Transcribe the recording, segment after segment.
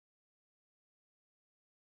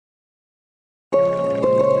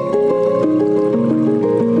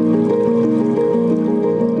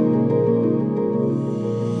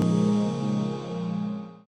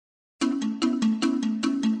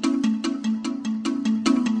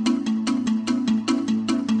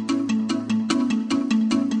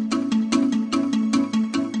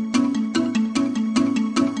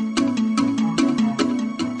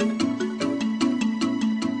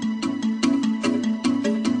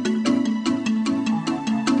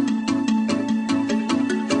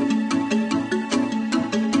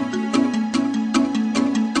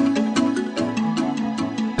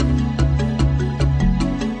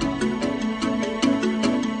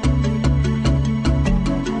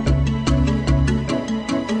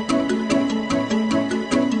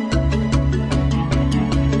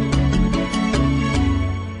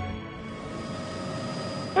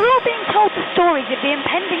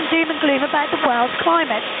Earth's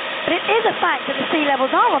climate, but it is a fact that the sea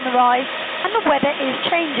levels are on the rise and the weather is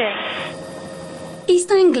changing.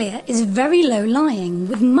 East Anglia is very low lying,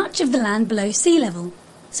 with much of the land below sea level,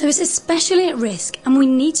 so it's especially at risk and we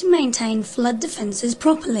need to maintain flood defences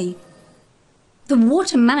properly. The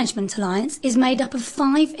Water Management Alliance is made up of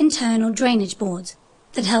 5 internal drainage boards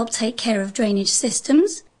that help take care of drainage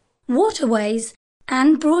systems, waterways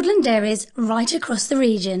and broadland areas right across the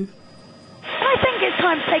region. I think it's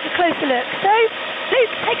time to take a closer look, so Luke,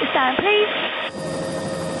 take us down please.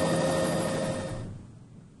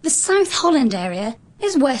 The South Holland area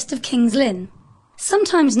is west of King's Lynn.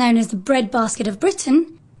 Sometimes known as the breadbasket of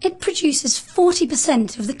Britain, it produces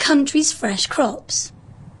 40% of the country's fresh crops.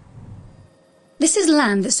 This is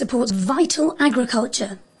land that supports vital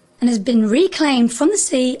agriculture and has been reclaimed from the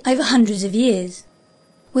sea over hundreds of years.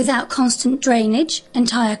 Without constant drainage,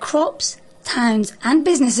 entire crops, towns and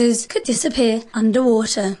businesses could disappear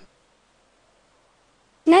underwater.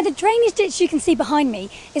 Now the drainage ditch you can see behind me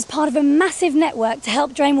is part of a massive network to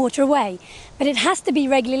help drain water away, but it has to be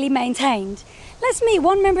regularly maintained. Let's meet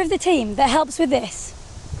one member of the team that helps with this.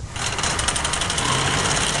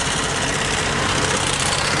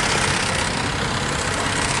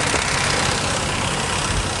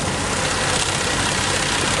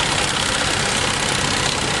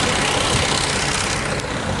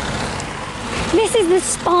 This is the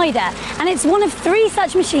Spider, and it's one of 3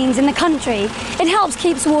 such machines in the country. It helps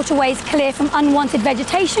keep waterways clear from unwanted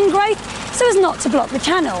vegetation growth so as not to block the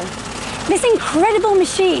channel. This incredible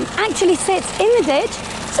machine actually sits in the ditch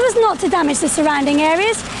so as not to damage the surrounding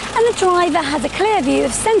areas, and the driver has a clear view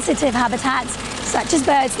of sensitive habitats such as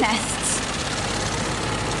birds' nests.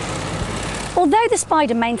 Although the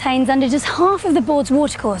Spider maintains under just half of the board's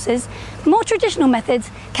watercourses, more traditional methods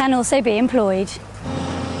can also be employed.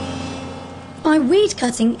 By weed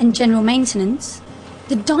cutting and general maintenance,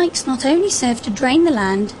 the dikes not only serve to drain the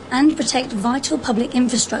land and protect vital public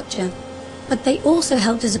infrastructure, but they also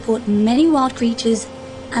help to support many wild creatures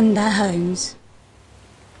and their homes.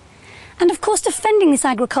 And of course, defending this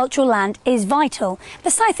agricultural land is vital.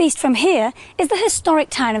 The southeast from here is the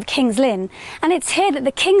historic town of King's Lynn, and it's here that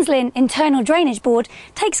the King's Lynn Internal Drainage Board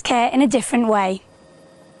takes care in a different way.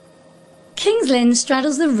 King's Lynn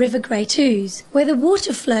straddles the River Great Ouse, where the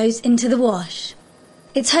water flows into the Wash.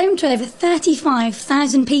 It's home to over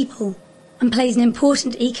 35,000 people and plays an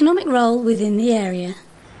important economic role within the area.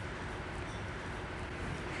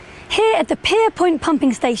 Here at the Pier Point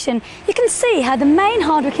pumping station, you can see how the main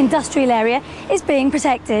Hardwick industrial area is being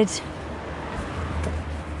protected.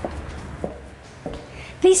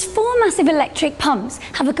 These 4 massive electric pumps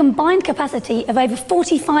have a combined capacity of over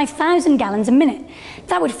 45,000 gallons a minute.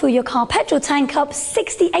 That would fill your car petrol tank up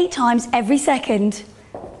 68 times every second.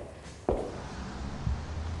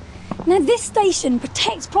 Now this station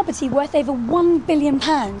protects property worth over £1 billion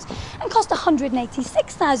and cost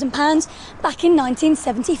 £186,000 back in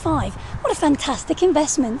 1975. What a fantastic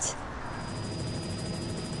investment.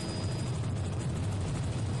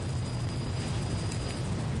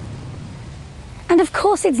 And of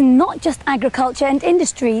course, it's not just agriculture and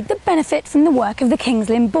industry that benefit from the work of the King's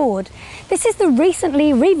Lynn Board. This is the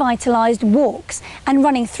recently revitalised walks, and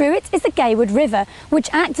running through it is the Gaywood River, which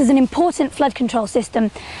acts as an important flood control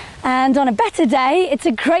system. And on a better day, it's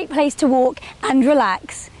a great place to walk and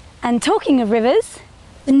relax. And talking of rivers,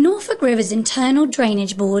 the Norfolk River's Internal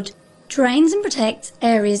Drainage Board drains and protects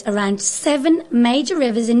areas around 7 major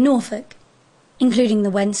rivers in Norfolk, including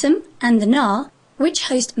the Wensum and the Nar, which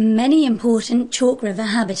host many important chalk river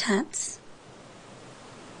habitats.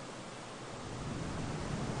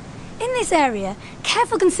 In this area,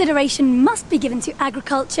 careful consideration must be given to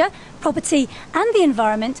agriculture, property and the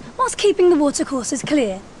environment whilst keeping the watercourses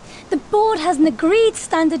clear. The board has an agreed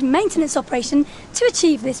standard maintenance operation to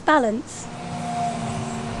achieve this balance.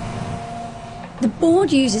 The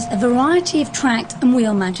board uses a variety of tracked and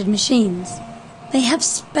wheel-mounted machines. They have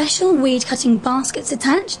special weed-cutting baskets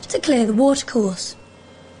attached to clear the watercourse.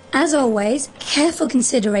 As always, careful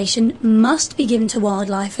consideration must be given to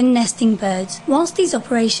wildlife and nesting birds whilst these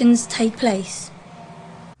operations take place.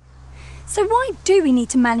 So why do we need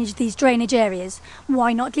to manage these drainage areas?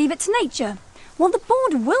 Why not leave it to nature? Well, the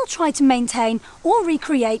board will try to maintain or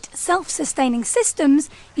recreate self-sustaining systems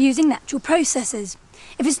using natural processes.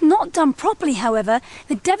 If it's not done properly, however,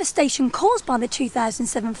 the devastation caused by the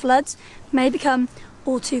 2007 floods may become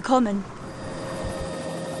all too common.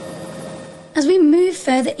 As we move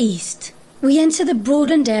further east, we enter the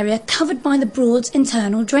Broadland area covered by the Broad's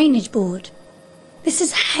Internal Drainage Board. This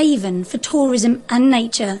is a haven for tourism and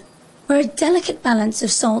nature, where a delicate balance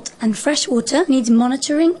of salt and fresh water needs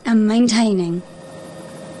monitoring and maintaining.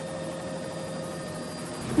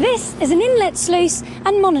 This is an inlet sluice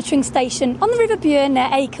and monitoring station on the River Bure near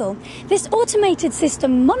Acle. This automated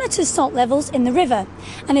system monitors salt levels in the river,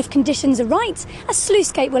 and if conditions are right, a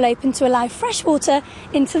sluice gate will open to allow fresh water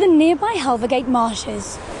into the nearby Halvergate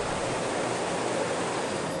marshes.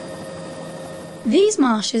 These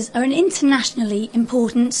marshes are an internationally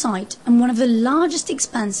important site and one of the largest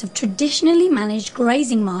expanse of traditionally managed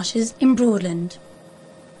grazing marshes in Broadland.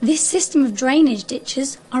 This system of drainage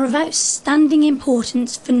ditches are of outstanding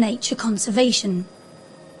importance for nature conservation.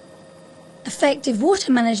 Effective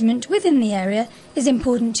water management within the area is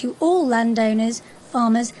important to all landowners,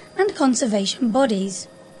 farmers and conservation bodies.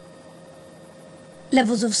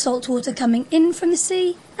 Levels of salt water coming in from the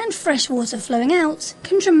sea and fresh water flowing out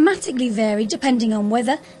can dramatically vary depending on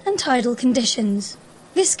weather and tidal conditions.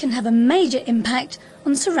 This can have a major impact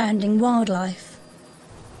on surrounding wildlife.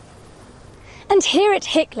 And here at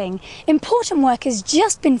Hickling, important work has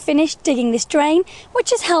just been finished digging this drain,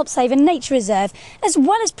 which has helped save a nature reserve, as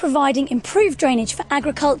well as providing improved drainage for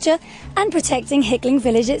agriculture and protecting Hickling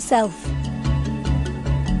village itself.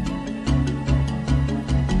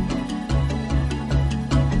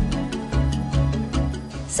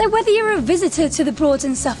 So whether you're a visitor to the Broads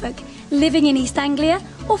in Suffolk, living in East Anglia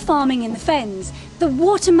or farming in the Fens, the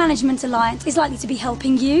Water Management Alliance is likely to be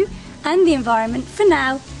helping you and the environment for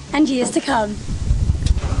now and years to come.